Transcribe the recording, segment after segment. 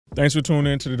Thanks for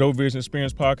tuning in to the Dope Vision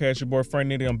Experience podcast. Your boy Frank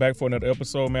Nitty. I'm back for another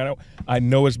episode, man. I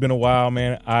know it's been a while,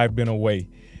 man. I've been away.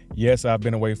 Yes, I've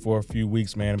been away for a few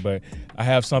weeks, man, but I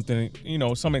have something,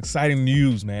 some exciting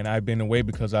news, man. I've been away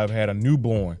because I've had a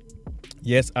newborn.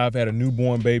 Yes, I've had a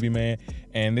newborn baby, man,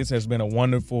 and this has been a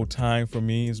wonderful time for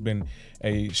me. It's been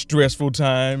a stressful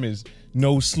time. It's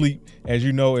no sleep. As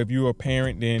you know, if you're a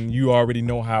parent, then you already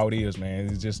know how it is, man.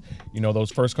 It's just, those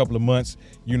first couple of months,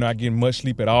 you're not getting much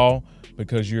sleep at all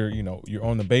because you're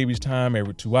on the baby's time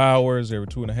every 2 hours, every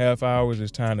 2.5 hours.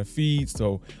 It's time to feed.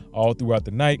 So all throughout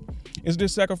the night, it's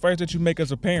this sacrifice that you make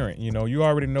as a parent. You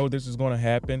already know this is going to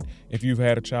happen. If you've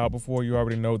had a child before, you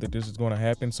already know that this is going to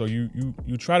happen. So you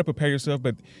try to prepare yourself,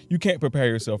 but you can't prepare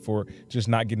yourself for just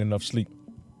not getting enough sleep.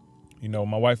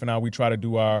 My wife and I, we try to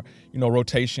do our,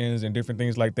 rotations and different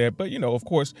things like that. But, of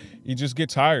course, you just get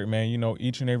tired, man.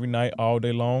 Each and every night, all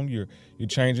day long, you're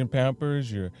changing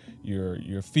Pampers, you're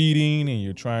feeding, and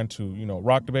you're trying to,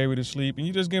 rock the baby to sleep, and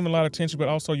you just give them a lot of attention. But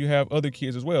also, you have other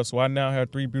kids as well. So I now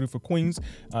have 3 beautiful queens.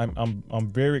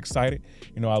 I'm very excited.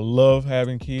 I love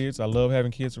having kids. I love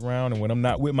having kids around. And when I'm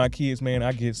not with my kids, man,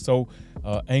 I get so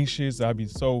anxious. I be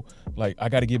so like I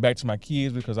got to get back to my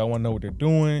kids because I want to know what they're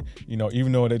doing.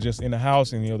 Even though they're just in the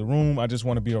house in the other room, I just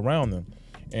want to be around them.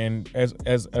 And as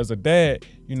a dad,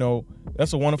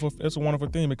 that's a wonderful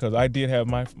thing because I did have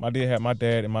my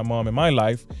dad and my mom in my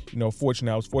life. I was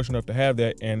fortunate enough to have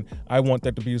that, and I want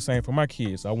that to be the same for my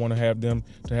kids. I want to have them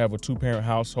to have a 2-parent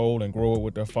household and grow up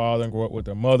with their father and grow up with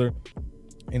their mother.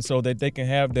 And so that they can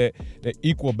have that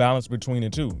equal balance between the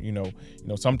two.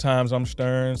 Sometimes I'm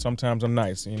stern, sometimes I'm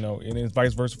nice. And it's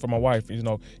vice versa for my wife.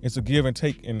 It's a give and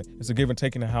take, and it's a give and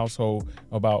take in the household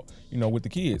about with the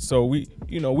kids. So we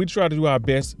try to do our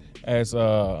best as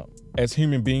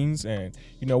human beings, and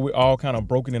we're all kind of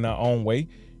broken in our own way.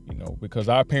 Because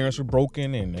our parents were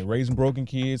broken and they're raising broken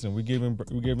kids, and we're giving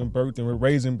birth and we're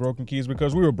raising broken kids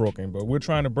because we were broken. But we're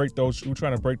trying to break those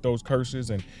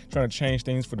curses and trying to change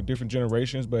things for the different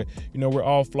generations. But we're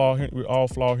all flawed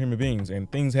human beings,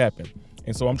 and things happen.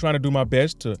 And so I'm trying to do my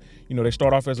best to, they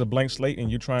start off as a blank slate, and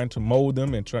you're trying to mold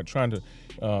them and trying to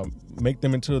make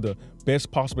them into the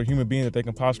best possible human being that they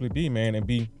can possibly be, man, and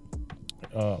be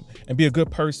a good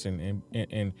person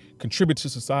and contribute to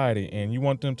society. And you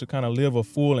want them to kind of live a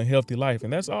full and healthy life.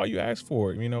 And that's all you ask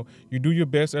for. You do your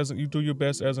best as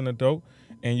an adult,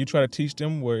 and you try to teach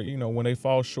them where, when they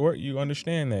fall short, you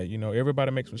understand that,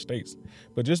 everybody makes mistakes.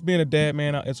 But just being a dad,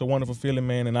 man, it's a wonderful feeling,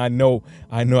 man. And I know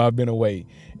I've been away,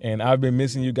 and I've been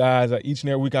missing you guys. Each and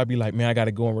every week I'd be like, man, I got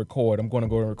to go and record. I'm going to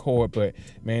go and record. But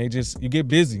man, you get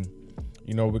busy,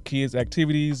 with kids'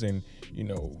 activities and,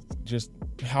 just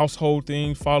household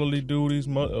things, fatherly duties,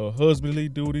 husbandly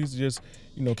duties, just,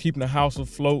 keeping the house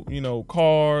afloat,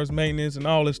 cars, maintenance, and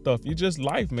all this stuff. You just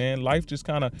life, man. Life just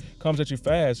kind of comes at you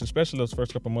fast, especially those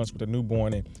first couple months with the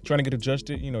newborn and trying to get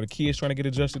adjusted. The kids trying to get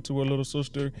adjusted to a little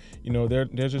sister. They're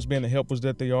just being the helpers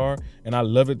that they are, and I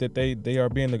love it that they are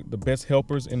being the best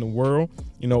helpers in the world.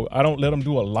 I don't let them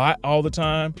do a lot all the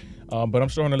time. But I'm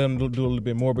starting to let them do a little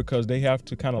bit more because they have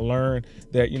to kind of learn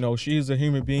that, she's a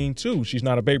human being too. She's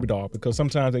not a baby doll, because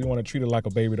sometimes they want to treat her like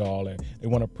a baby doll, and they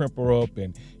want to primp her up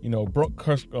and,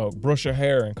 brush her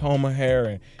hair and comb her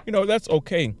hair. And, that's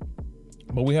okay.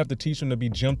 But we have to teach them to be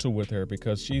gentle with her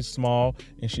because she's small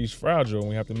and she's fragile, and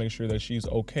we have to make sure that she's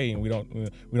okay, and we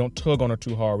don't tug on her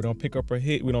too hard. We don't pick up her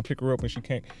head. We don't pick her up and she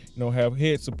can't, have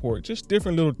head support. Just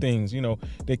different little things,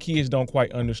 that kids don't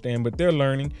quite understand, but they're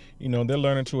learning. They're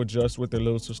learning to adjust with their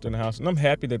little sister in the house, and I'm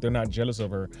happy that they're not jealous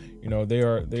of her.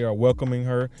 They are welcoming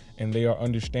her, and they are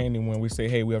understanding when we say,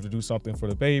 hey, we have to do something for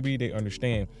the baby. They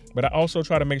understand. But I also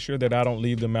try to make sure that I don't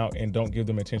leave them out and don't give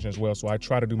them attention as well. So I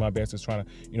try to do my best is trying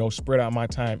to, spread out my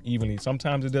time evenly.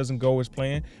 Sometimes it doesn't go as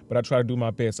planned, but I try to do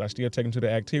my best. I still take them to the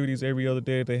activities every other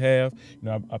day that they have.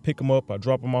 I pick them up, I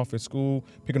drop them off at school,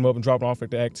 pick them up and drop them off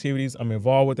at the activities. I'm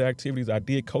involved with the activities. I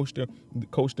did coach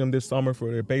them this summer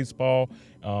for their baseball.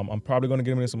 I'm probably going to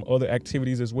get them into some other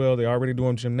activities as well. They're already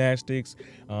doing gymnastics.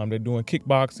 They're doing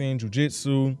kickboxing,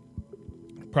 jiu-jitsu.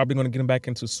 Probably going to get them back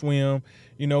into swim.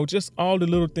 Just all the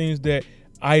little things that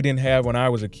I didn't have when I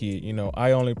was a kid.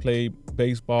 I only played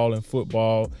baseball and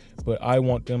football, but I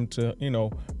want them to,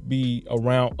 be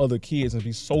around other kids and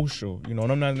be social, and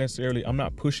I'm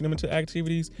not pushing them into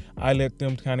activities. I let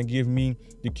them kind of give me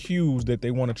the cues that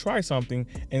they want to try something.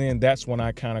 And then that's when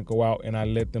I kind of go out and I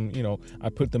let them, I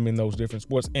put them in those different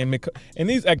sports. And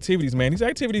these activities, man, these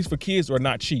activities for kids are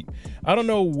not cheap. I don't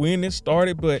know when it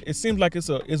started, but it seems like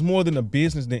it's more than a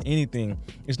business than anything.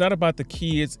 It's not about the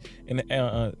kids and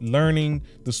learning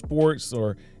the sports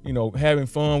or having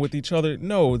fun with each other.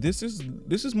 No, this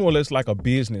is more or less like a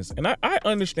business. And I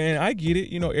understand, I get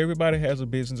it. Everybody has a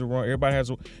business to run. Everybody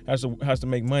has to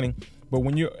make money. But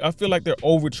I feel like they're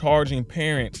overcharging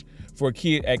parents for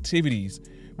kid activities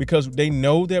because they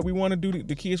know that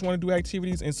the kids want to do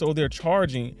activities, and so they're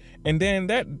charging. And then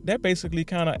that basically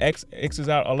kind of X's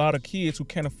out a lot of kids who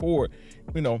can't afford,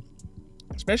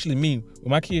 especially me. With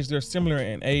my kids, they're similar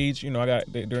in age.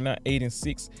 They're not 8 and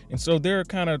 6, and so they're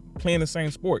kind of playing the same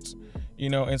sports.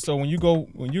 And so when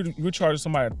you're charging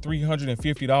somebody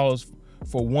 $350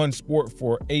 for one sport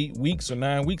for 8 weeks or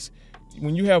 9 weeks,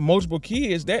 when you have multiple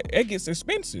kids, that gets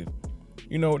expensive.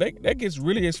 That gets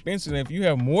really expensive. And if you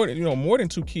have more than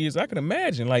 2 kids, I can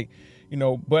imagine,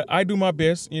 but I do my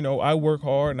best. I work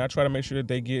hard and I try to make sure that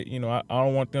they get, I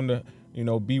don't want them to,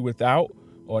 be without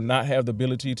or not have the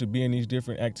ability to be in these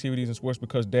different activities and sports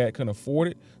because dad couldn't afford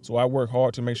it. So I work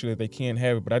hard to make sure that they can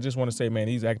have it. But I just want to say, man,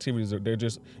 these activities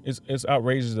it's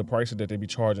outrageous, the prices that they be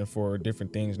charging for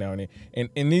different things now and then. And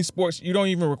in these sports, you don't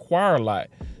even require a lot.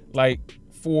 Like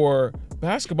for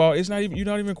basketball, you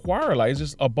don't even require a lot. It's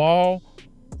just a ball,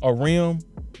 a rim,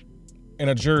 and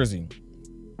a jersey.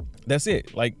 That's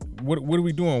it. Like, what are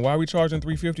we doing? Why are we charging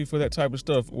 $350 for that type of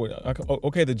stuff?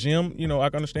 Okay, the gym, I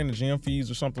can understand the gym fees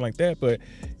or something like that, but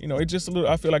it's just a little.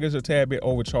 I feel like it's a tad bit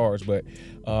overcharged. But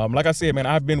like I said, man,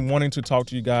 I've been wanting to talk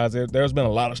to you guys. There's been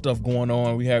a lot of stuff going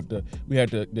on. We had the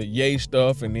Ye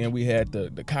stuff, and then we had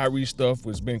the Kyrie stuff,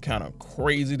 which has been kind of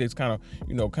crazy. That's kind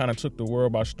of took the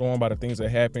world by storm by the things that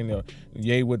happened.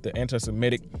 Ye with the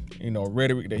anti-Semitic,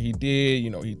 rhetoric that he did.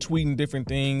 He tweeting different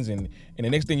things, and the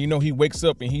next thing he wakes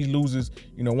up and he loses,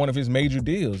 one of his major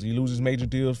deals. He loses major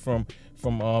deals from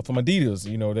Adidas.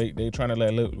 They trying to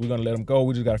we're gonna let him go.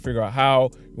 We just got to figure out how.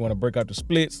 We want to break out the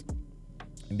splits,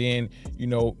 and then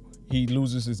he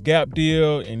loses his Gap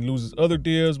deal and loses other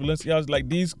deals. Balenciaga's like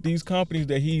these companies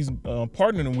that he's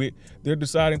partnering with, they're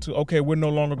deciding to, okay, we're no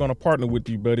longer going to partner with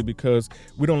you, buddy, because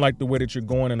we don't like the way that you're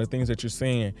going and the things that you're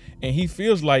saying. And he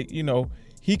feels like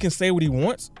he can say what he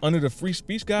wants under the free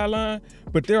speech guideline,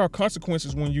 but there are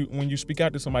consequences when you speak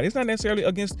out to somebody. It's not necessarily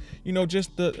against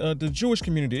just the Jewish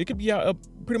community. It could be out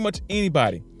pretty much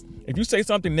anybody. If you say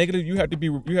something negative, you have to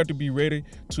be ready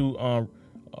to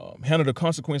handle the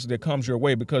consequences that comes your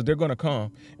way, because they're going to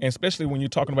come. And especially when you're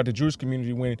talking about the Jewish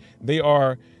community, when they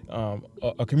are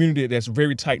a community that's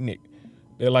very tight knit.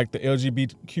 They're like the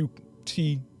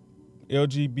LGBTQT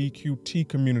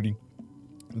community.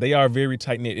 They are very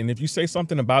tight knit, and if you say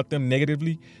something about them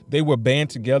negatively, they will band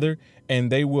together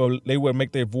and they will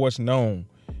make their voice known.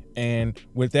 And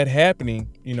with that happening,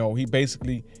 he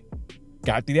basically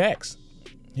got the axe.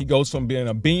 He goes from being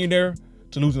a billionaire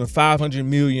to losing $500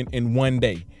 million in one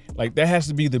day. Like that has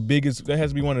to be one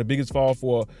of the biggest fall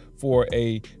for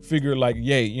a figure like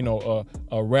Ye,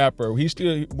 a rapper. He's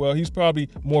probably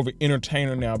more of an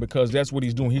entertainer now, because that's what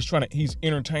he's doing. He's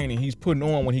entertaining. He's putting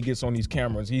on when he gets on these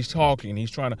cameras. He's talking.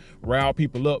 He's trying to rile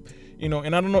people up, and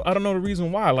I don't know the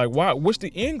reason why. Like, why? What's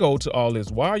the end goal to all this?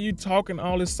 Why are you talking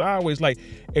all this sideways? Like,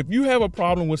 if you have a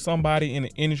problem with somebody in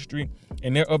the industry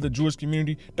and they're of the Jewish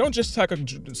community, don't just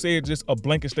say just a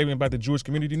blanket statement about the Jewish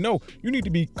community. No, you need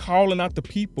to be calling out the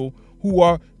people who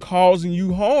are causing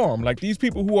you harm. Like these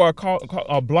people who are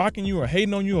blocking you or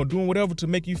hating on you or doing whatever to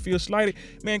make you feel slighted.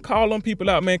 Man, call them people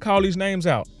out, man. Call these names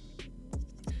out.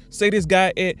 Say this guy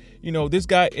at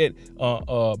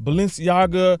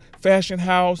Balenciaga Fashion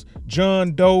House,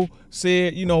 John Doe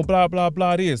said, blah, blah,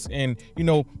 blah this. And,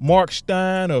 Mark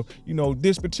Stein of,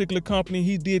 this particular company,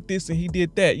 he did this and he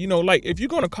did that. Like if you're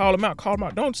going to call them out, call them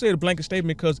out. Don't say a blanket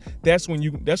statement, because that's when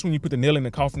you put the nail in the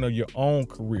coffin of your own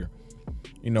career.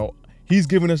 He's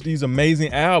given us these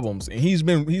amazing albums, and he's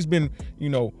been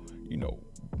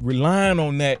relying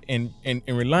on that and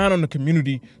relying on the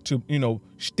community to,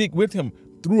 stick with him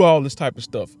through all this type of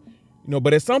stuff.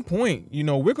 But at some point,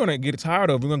 we're gonna get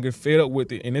tired of it. We're gonna get fed up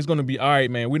with it, and it's gonna be all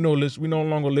right, man. We no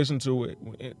longer listen to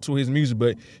his music,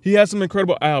 but he has some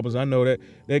incredible albums. I know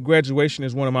that Graduation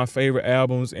is one of my favorite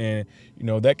albums, and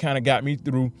that kind of got me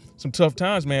through some tough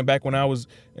times, man. Back when I was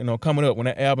coming up, when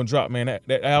that album dropped, man,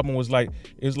 that album was like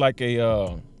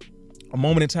a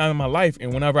moment in time in my life,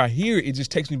 and whenever I hear it, it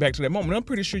just takes me back to that moment. I'm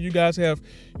pretty sure you guys have,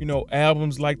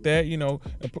 albums like that.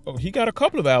 He got a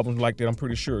couple of albums like that. I'm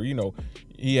pretty sure.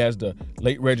 He has the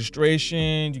Late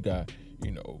Registration. You got,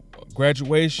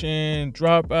 Graduation,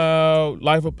 Dropout,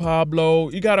 Life of Pablo.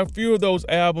 You got a few of those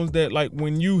albums that, like,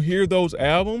 when you hear those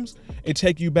albums it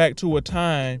take you back to a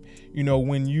time,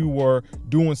 when you were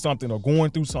doing something or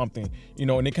going through something,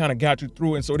 and it kind of got you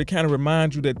through. And so they kind of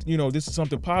remind you that, this is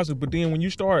something positive. But then when you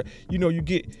start, you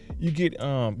get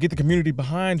the community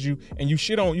behind you, and you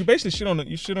basically shit on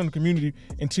the community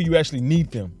until you actually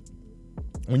need them.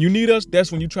 When you need us,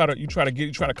 that's when you try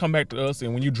to come back to us.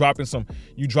 And when you dropping some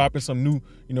new,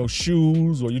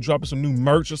 shoes, or you dropping some new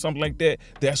merch or something like that,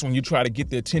 that's when you try to get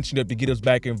the attention up to get us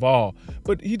back involved.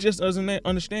 But he just doesn't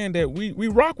understand that we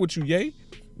rock with you, yay. You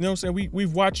know what I'm saying?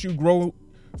 We've watched you grow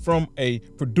from a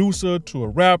producer to a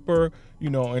rapper,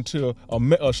 into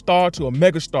a star to a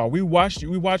mega star. We watched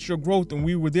your growth, and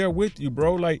we were there with you,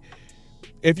 bro. Like,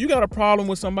 if you got a problem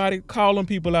with somebody, call them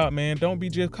people out, man. Don't be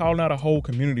just calling out a whole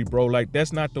community, bro. Like,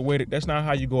 that's not that's not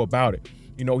how you go about it.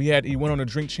 He went on the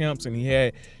Drink Champs, and he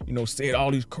had, said all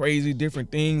these crazy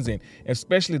different things, and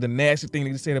especially the nasty thing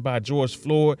that he said about George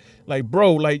Floyd. Like,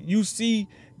 bro, like, you see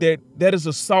that is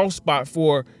a soft spot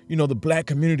for, the black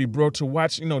community, bro, to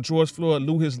watch, George Floyd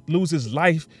lose his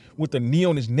life with a knee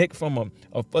on his neck from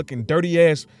a fucking dirty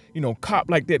ass, cop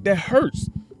like that. That hurts.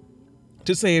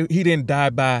 To say he didn't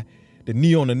die by the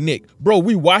knee on the neck. Bro,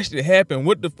 we watched it happen.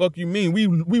 What the fuck you mean?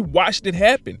 We watched it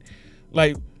happen.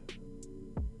 Like,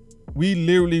 we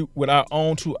literally, with our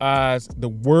own two eyes, the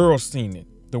world seen it.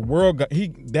 The world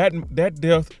that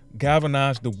death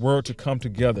galvanized the world to come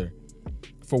together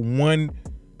for one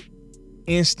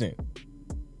instant,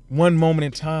 one moment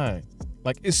in time.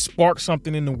 Like, it sparked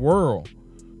something in the world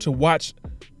to watch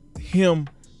him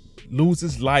lose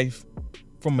his life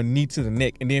from a knee to the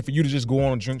neck, and then for you to just go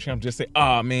on a Drink Champ, just say,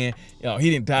 man,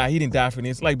 he didn't die for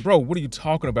this. Like, bro, what are you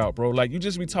talking about, bro? Like, you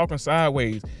just be talking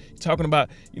sideways. You're talking about,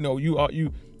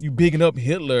 you bigging up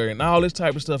Hitler and all this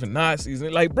type of stuff and Nazis.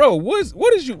 And like, bro, what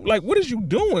is you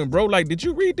doing, bro? Like, did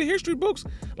you read the history books?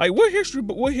 Like, what history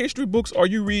books are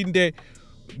you reading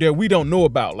that we don't know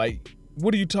about? Like,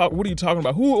 what are you talking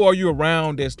about? Who are you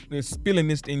around that's spilling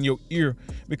this in your ear?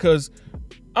 Because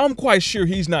I'm quite sure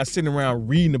he's not sitting around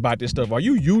reading about this stuff. Are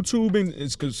you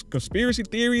YouTubing conspiracy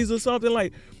theories or something?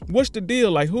 Like, what's the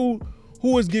deal? Like, who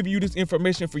is giving you this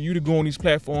information for you to go on these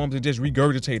platforms and just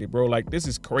regurgitate it, bro? Like, this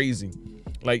is crazy.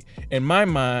 Like, in my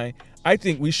mind, I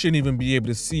think we shouldn't even be able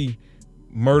to see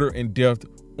murder and death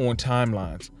on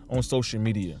timelines, on social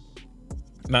media.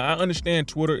 Now, I understand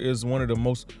Twitter is one of the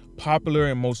most popular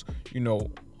and most,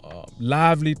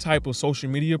 lively type of social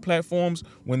media platforms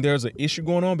when there's an issue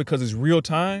going on, because it's real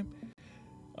time.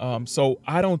 So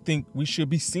I don't think we should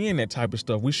be seeing that type of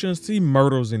stuff. We shouldn't see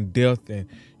murders and death and,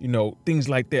 things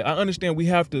like that. I understand we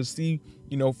have to see,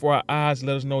 for our eyes,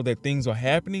 let us know that things are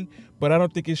happening, but I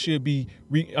don't think it should be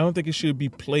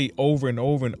played over and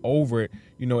over and over,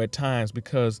 at times,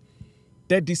 because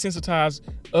that desensitizes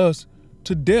us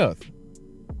to death.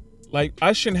 Like,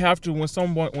 I shouldn't have to, when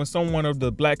someone of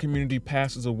the black community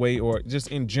passes away, or just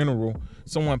in general,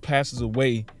 someone passes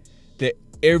away, that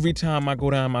every time I go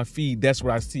down my feed, that's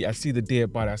what I see. I see the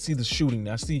dead body. I see the shooting.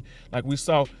 I see, like we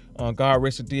saw, God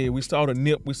rest the dead. We saw the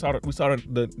NIP. We saw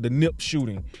the NIP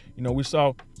shooting. We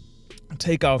saw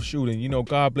Takeoff shooting.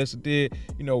 God bless the dead.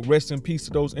 Rest in peace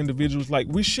to those individuals. Like,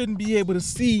 we shouldn't be able to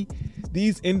see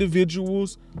these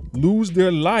individuals lose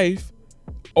their life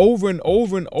over and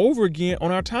over and over again on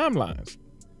our timelines.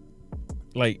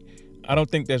 Like, I don't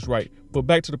think that's right. But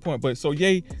back to the point. But so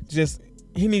Ye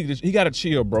he got to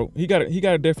chill, bro. He got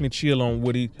to definitely chill on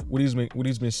what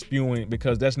he's been spewing,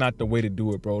 because that's not the way to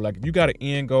do it, bro. Like, if you got an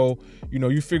end goal,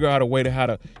 you figure out a way to how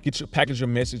to package your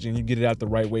message, and you get it out the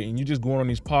right way. And you just going on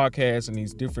these podcasts and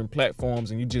these different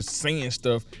platforms, and you just saying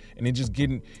stuff, and then just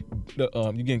getting you're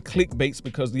getting clickbaits,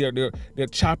 because they're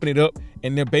chopping it up,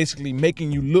 and they're basically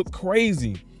making you look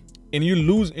crazy. And you're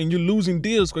losing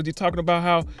deals because you're talking about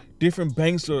how different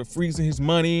banks are freezing his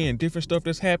money and different stuff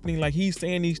that's happening. Like, he's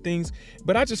saying these things,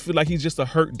 but I just feel like he's just a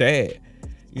hurt dad,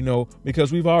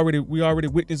 because we already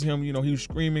witnessed him. He was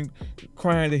screaming,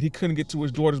 crying that he couldn't get to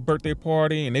his daughter's birthday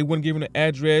party, and they wouldn't give him the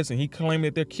address, and he claimed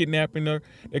that they're kidnapping him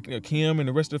and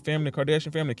the rest of the family, the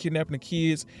Kardashian family, kidnapping the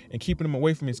kids and keeping them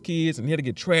away from his kids, and he had to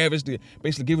get Travis to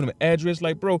basically give him an address.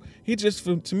 Like, bro,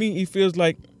 to me, he feels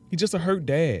like he's just a hurt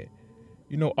dad.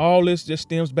 All this just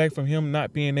stems back from him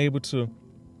not being able to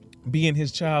be in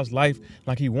his child's life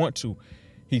like he want to.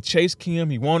 He chased Kim,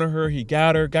 he wanted her, he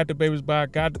got her, got the babies by,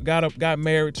 got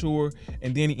married to her,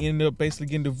 and then he ended up basically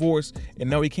getting divorced, and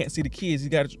now he can't see the kids. He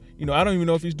got, I don't even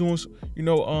know if he's doing,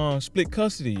 split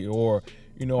custody, or,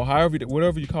 however,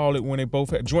 whatever you call it, when they both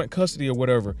had joint custody or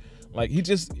whatever. Like, it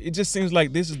just seems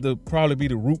like this is probably be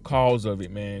the root cause of it,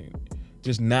 man.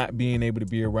 Just not being able to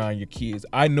be around your kids.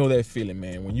 I know that feeling,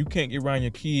 man. When you can't get around your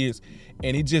kids,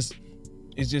 and it's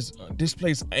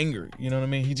displays anger. You know what I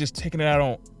mean? He's just taking it out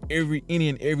on any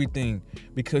and everything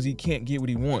because he can't get what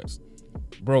he wants.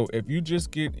 Bro, if you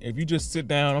just sit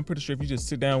down, I'm pretty sure if you just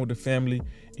sit down with the family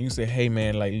and you say, hey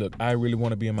man, like, look, I really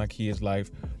want to be in my kid's life.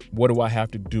 What do I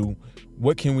have to do?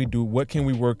 What can we do? What can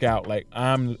we work out? Like,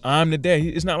 I'm the dad.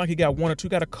 It's not like he got one or two,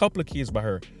 got a couple of kids by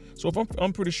her. So if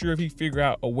I'm pretty sure if he figure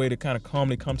out a way to kind of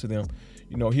calmly come to them,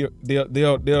 you know,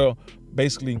 they'll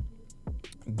basically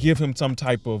give him some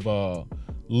type of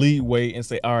leeway and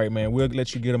say, all right, man, we'll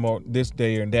let you get him on this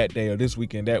day or that day or this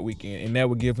weekend, that weekend, and that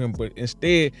would give him. But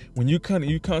instead, when you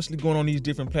constantly going on these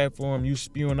different platforms, you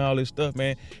spewing all this stuff,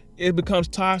 man, it becomes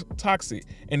toxic,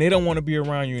 and they don't want to be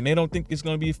around you, and they don't think it's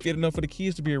going to be fit enough for the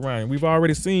kids to be around you. We've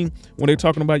already seen when they're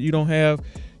talking about you don't have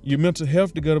your mental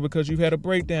health together because you've had a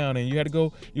breakdown and you had to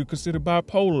go, you're considered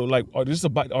bipolar. Like, are these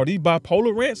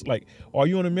bipolar rants? Like, are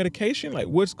you on a medication? Like,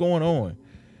 what's going on?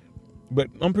 But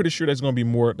I'm pretty sure there's going to be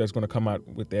more that's going to come out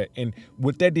with that. And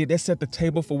what that did, that set the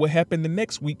table for what happened the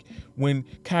next week when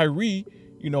Kyrie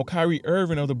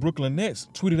Irving of the Brooklyn Nets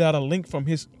tweeted out a link from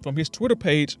his Twitter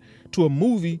page to a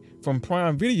movie from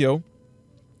Prime Video.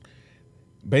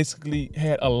 Basically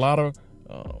had a lot of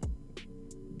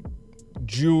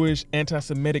Jewish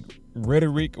anti-Semitic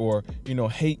rhetoric or,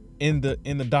 hate in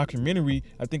the documentary.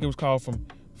 I think it was called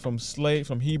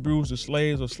From Hebrews to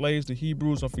Slaves or Slaves to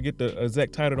Hebrews. I forget the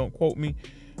exact title, don't quote me.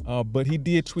 But he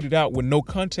did tweet it out with no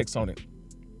context on it.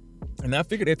 And I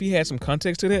figured if he had some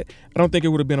context to that, I don't think it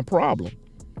would have been a problem.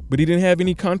 But he didn't have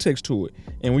any context to it.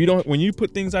 And when you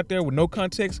put things out there with no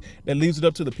context, that leaves it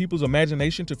up to the people's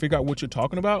imagination to figure out what you're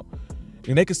talking about.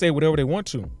 And they can say whatever they want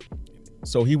to.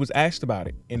 So he was asked about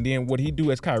it. And then what he do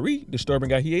as Kyrie, disturbing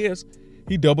guy he is,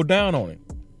 he doubled down on it.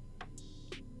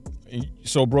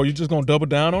 So, bro, you just gonna double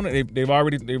down on it? They've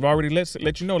already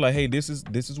let you know, like, hey, this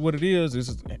is what it is. This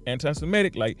is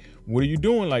anti-Semitic. Like, what are you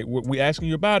doing? Like, we asking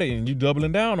you about it, and you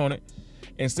doubling down on it.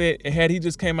 And said, had he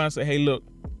just came out and said, hey, look,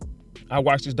 I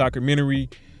watched this documentary.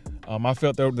 I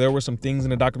felt there were some things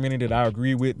in the documentary that I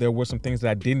agree with. There were some things that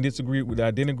I didn't disagree with. That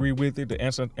I didn't agree with it. The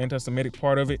anti-Semitic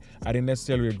part of it, I didn't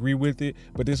necessarily agree with it.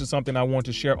 But this is something I want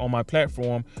to share on my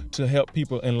platform to help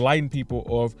people, enlighten people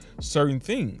of certain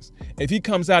things. If he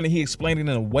comes out and he explained it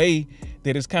in a way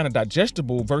that is kind of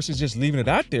digestible versus just leaving it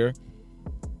out there,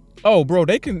 oh, bro,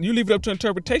 you leave it up to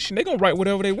interpretation. They're going to write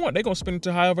whatever they want. They're going to spin it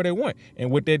to however they want.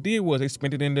 And what they did was they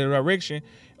spent it in the direction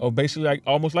of basically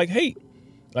almost like hate.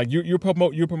 Like you're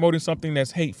promoting something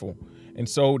that's hateful. And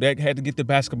so that had to get the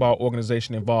basketball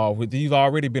organization involved. He's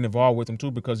already been involved with them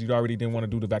too because he already didn't want to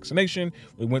do the vaccination.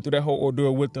 We went through that whole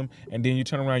ordeal with them. And then you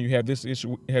turn around, you have this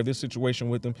situation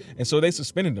with them. And so they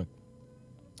suspended him.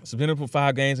 Suspended him for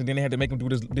 5 games, and then they had to make him do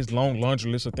this long laundry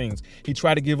list of things. He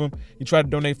tried to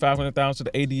donate $500,000 to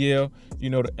the ADL,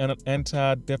 the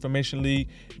Anti-Defamation League.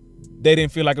 They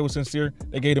didn't feel like it was sincere.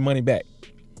 They gave the money back.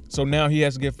 So now he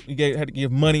had to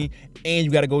give money, and you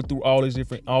got to go through all these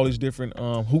different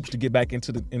hoops to get back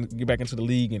into the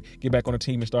league and get back on the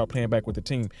team and start playing back with the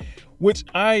team, which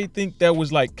I think that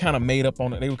was like kind of made up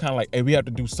on it. They were kind of like, hey, we have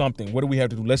to do something. What do we have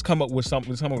to do? Let's come up with something.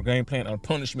 Let's come up with a game plan, a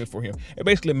punishment for him. It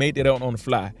basically made that out on the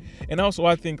fly. And also,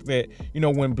 I think that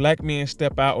when black men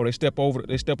step out or they step over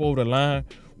the line,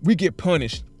 we get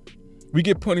punished. We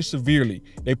get punished severely.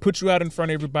 They put you out in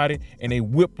front of everybody and they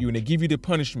whip you and they give you the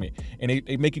punishment. And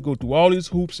they make you go through all these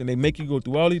hoops and they make you go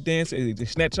through all these dances. They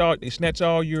snatch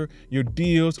all your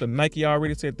deals. Because Nike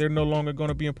already said they're no longer going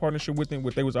to be in partnership with them,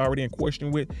 what they was already in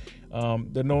question with.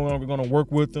 They're no longer going to work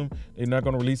with them. They're not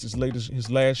going to release his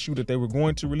last shoe that they were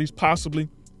going to release, possibly.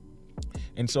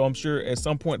 And so I'm sure at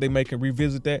some point they may can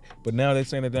revisit that, but now they're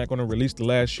saying that they're not going to release the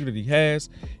last shoe that he has.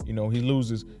 He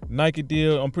loses Nike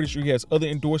deal. I'm pretty sure he has other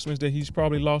endorsements that he's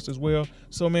probably lost as well.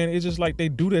 So, man, it's just like they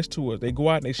do this to us. They go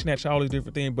out and they snatch all these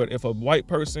different things. But if a white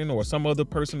person or some other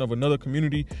person of another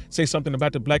community say something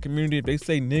about the black community, if they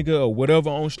say nigga or whatever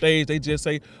on stage, they just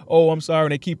say, oh, I'm sorry,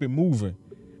 and they keep it moving.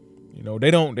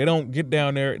 They don't get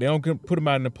down there. They don't put him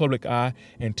out in the public eye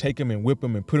and take him and whip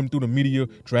him and put him through the media,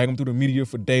 drag him through the media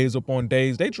for days upon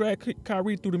days. They drag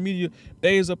Kyrie through the media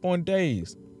days upon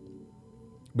days.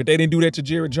 But they didn't do that to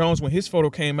Jared Jones when his photo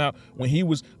came out, when he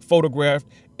was photographed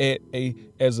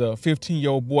as a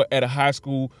 15-year-old boy at a high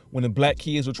school when the black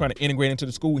kids were trying to integrate into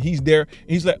the school. He's there. And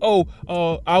he's like,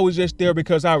 I was just there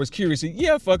because I was curious.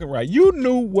 Yeah, fucking right. You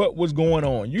knew what was going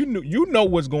on. You know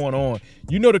what's going on.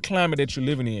 You know the climate that you're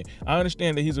living in. I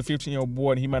understand that he's a 15-year-old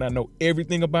boy and he might not know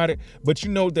everything about it, but you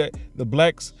know that the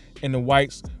blacks and the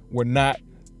whites were not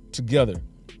together.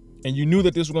 and you knew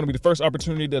that this was going to be the first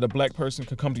opportunity that a black person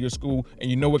could come to your school, and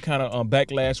you know what kind of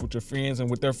backlash with your friends and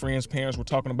with their friends' parents were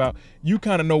talking about, you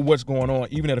kind of know what's going on,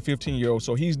 even at a 15-year-old.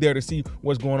 So he's there to see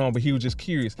what's going on, but he was just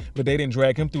curious. But they didn't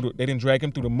drag him through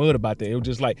the mud about that. It was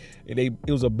just like it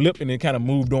was a blip, and it kind of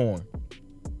moved on.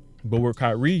 But with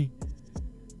Kyrie,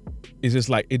 it's just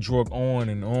like it drug on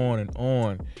and on and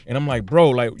on. And I'm like, bro,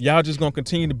 like, y'all just gonna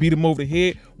continue to beat him over the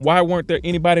head? Why weren't there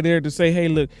anybody there to say, hey,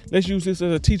 look, let's use this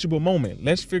as a teachable moment.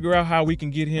 Let's figure out how we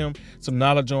can get him some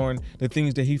knowledge on the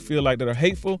things that he feel like that are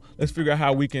hateful. Let's figure out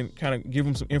how we can kind of give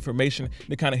him some information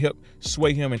to kind of help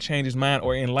sway him and change his mind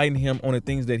or enlighten him on the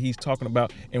things that he's talking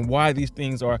about and why these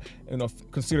things are, you know,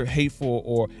 considered hateful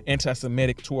or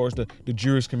anti-Semitic towards the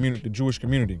Jewish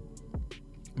community.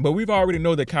 But we've already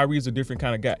know that Kyrie is a different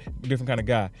kind of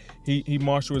guy. He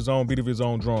marched to his own beat of his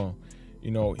own drum.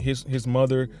 You know, his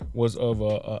mother was of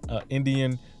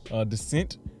Indian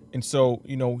descent, and so,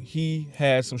 you know, he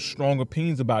has some strong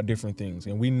opinions about different things,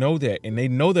 and we know that, and they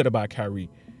know that about Kyrie.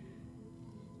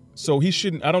 So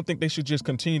I don't think they should just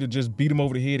continue to just beat him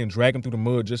over the head and drag him through the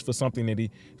mud just for something that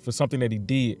he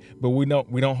did. But we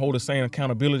don't hold the same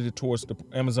accountability towards the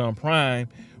Amazon Prime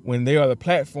when they are the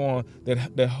platform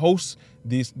that hosts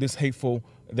this hateful,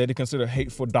 that they consider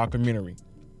hateful documentary.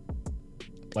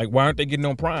 Like, why aren't they getting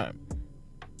on Prime?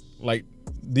 Like,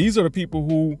 these are the people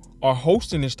who are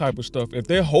hosting this type of stuff. If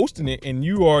they're hosting it and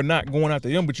you are not going after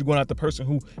them, but you're going after the person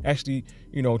who actually,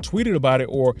 you know, tweeted about it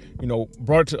or, you know,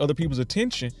 brought it to other people's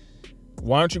attention,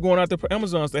 why aren't you going after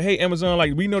Amazon and say, hey, Amazon,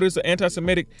 like, we know this is an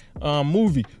anti-Semitic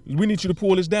movie. We need you to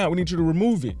pull this down. We need you to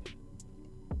remove it.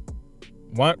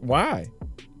 Why?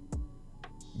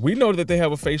 We know that they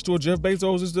have a face to it. Jeff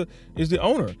Bezos is the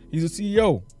owner. He's the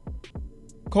CEO.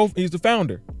 He's the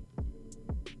founder.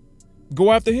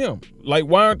 Go after him. Like,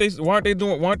 why aren't they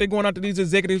going after these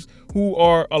executives who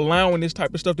are allowing this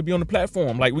type of stuff to be on the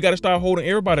platform? Like, we got to start holding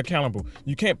everybody accountable.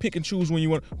 You can't pick and choose who you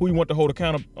want to hold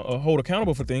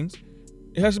accountable for things.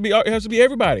 It has to be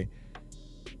everybody.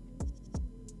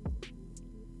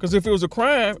 Because if it was a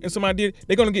crime and somebody did,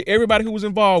 they're gonna get everybody who was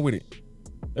involved with it.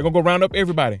 They're gonna go round up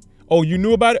everybody. Oh, you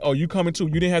knew about it? Oh, you coming too.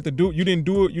 You didn't have to do it. You didn't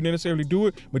do it. You didn't necessarily do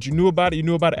it, but you knew about it. You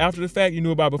knew about it after the fact. You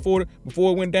knew about it before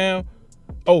it went down.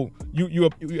 Oh, you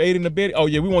ate in the bed. Oh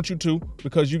yeah, we want you to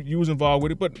because you was involved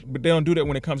with it. But they don't do that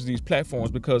when it comes to these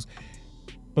platforms because,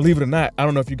 believe it or not, I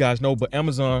don't know if you guys know, but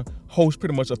Amazon hosts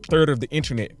pretty much a third of the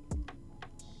internet.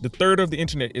 The third of the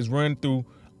internet is run through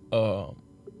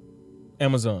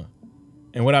Amazon.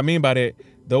 And what I mean by that,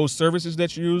 those services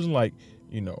that you're using, like,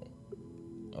 you know,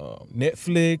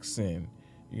 Netflix and,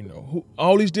 you know,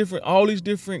 all these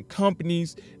different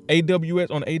companies,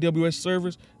 AWS on AWS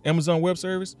servers, Amazon Web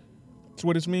Service. That's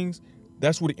what it means.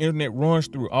 That's what the internet runs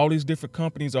through. All these different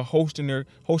companies are hosting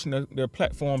their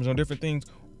platforms on different things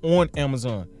on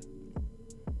Amazon.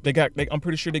 I'm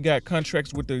pretty sure they got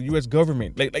contracts with the U.S.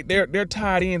 government. Like they're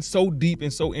tied in so deep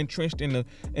and so entrenched in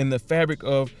the fabric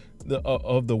of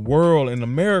the world in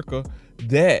America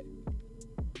that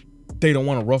they don't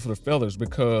want to ruffle the feathers,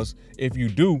 because if you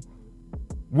do,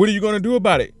 what are you going to do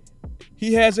about it?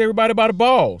 He has everybody by the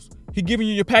balls. He giving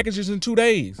you your packages in 2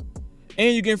 days,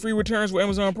 and you getting free returns with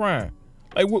Amazon Prime.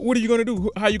 Like, what are you going to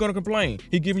do? How are you going to complain?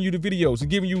 He giving you the videos. He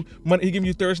giving you money. He giving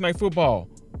you Thursday Night Football.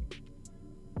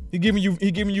 He giving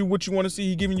you what you want to see.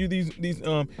 He giving you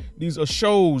these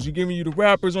shows. He giving you the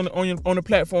rappers on the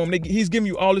platform. He's giving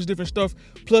you all this different stuff.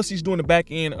 Plus, he's doing the back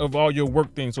end of all your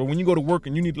work things. So when you go to work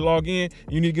and you need to log in,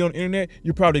 and you need to get on the internet,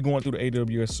 you're probably going through the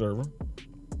AWS server.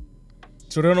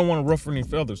 So they don't want to ruffle any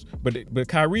feathers. But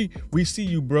Kyrie, we see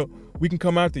you, bro. We can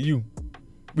come after you.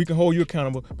 We can hold you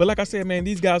accountable. But like I said, man,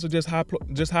 these guys are just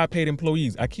high paid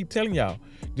employees. I keep telling y'all,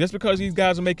 just because these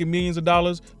guys are making millions of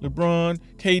dollars, LeBron,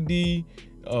 KD,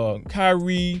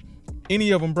 Kyrie,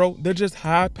 any of them, bro, they're just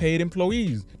high paid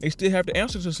employees. They still have to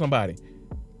answer to somebody.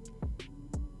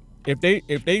 If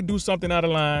they do something out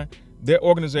of line, their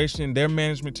organization, their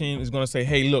management team is going to say,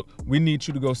 hey, look, we need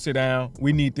you to go sit down.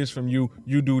 We need this from you.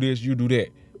 You do this, you do that.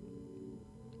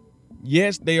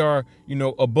 Yes, they are,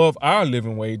 above our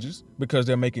living wages because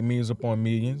they're making millions upon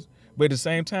millions. But at the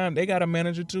same time, they got a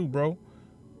manager too, bro.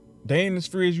 They ain't as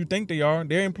free as you think they are.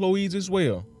 They're employees as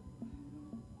well.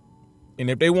 And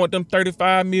if they want them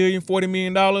 $35 million, $40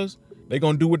 million, they're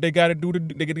going to do what they got to do to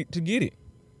get it.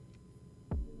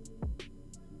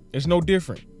 It's no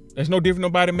different. It's no different.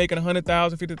 Nobody making $100,000,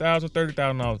 $50,000,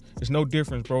 $30,000. It's no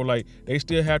difference, bro. Like, they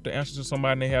still have to answer to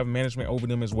somebody, and they have management over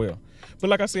them as well. But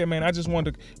like I said, man, I just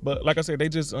wanted to, but like I said, they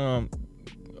just,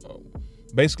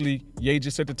 basically, Ye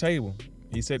just set the table.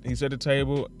 He set the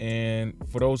table, and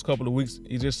for those couple of weeks,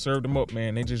 he just served them up,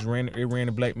 man. They ran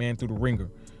the black man through the ringer.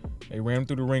 They ran him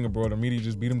through the ringer, bro. The media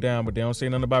just beat him down, but they don't say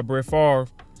nothing about Brett Favre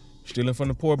stealing from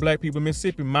the poor black people in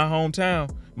Mississippi, my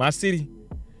hometown, my city,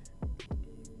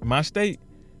 my state.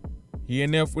 He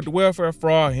in there with the welfare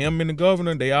fraud. Him and the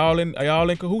governor, they all in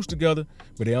cahoots together,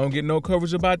 but they don't get no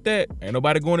coverage about that. Ain't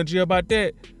nobody going to jail about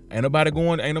that. Ain't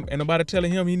nobody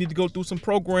telling him he need to go through some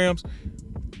programs.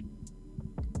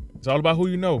 It's all about who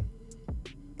you know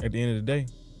at the end of the day.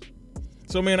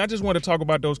 So, man, I just want to talk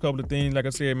about those couple of things. Like I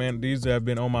said, man, these have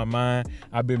been on my mind.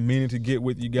 I've been meaning to get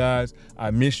with you guys.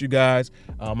 I miss you guys.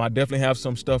 I definitely have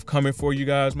some stuff coming for you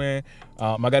guys, man.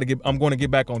 I'm going to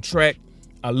get back on track.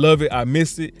 I love it. I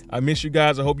miss it. I miss you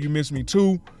guys. I hope you miss me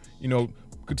too. You know,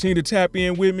 continue to tap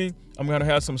in with me. I'm going to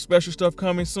have some special stuff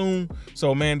coming soon.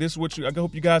 So, man, this is what I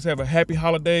hope you guys have a happy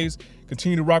holidays.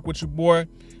 Continue to rock with your boy.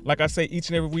 Like I say, each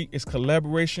and every week, it's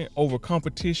collaboration over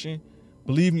competition.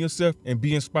 Believe in yourself and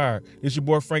be inspired. This is your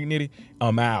boy Frank Nitty.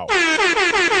 I'm out.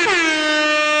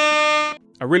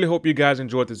 I really hope you guys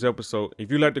enjoyed this episode.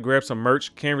 If you'd like to grab some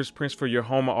merch, canvas prints for your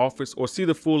home or office, or see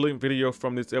the full-length video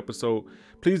from this episode,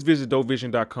 please visit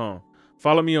dovision.com.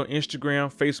 Follow me on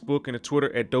Instagram, Facebook, and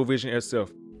Twitter at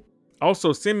DoVisionSF.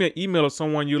 Also, send me an email of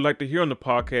someone you'd like to hear on the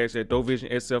podcast at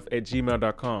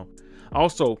dovisionsf@gmail.com.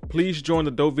 Also, please join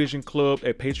the DoVision Club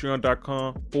at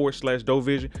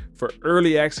patreon.com/DoVision for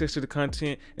early access to the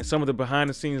content and some of the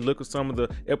behind-the-scenes look at some of the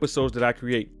episodes that I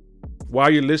create. While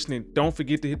you're listening, don't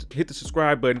forget to hit the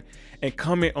subscribe button and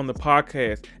comment on the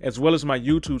podcast as well as my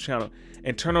YouTube channel,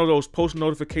 and turn on those post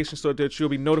notifications so that you'll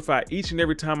be notified each and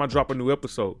every time I drop a new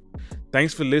episode.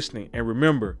 Thanks for listening, and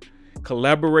remember,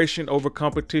 collaboration over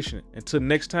competition. Until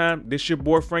next time, this your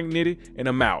boy Frank Nitty, and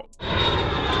I'm out.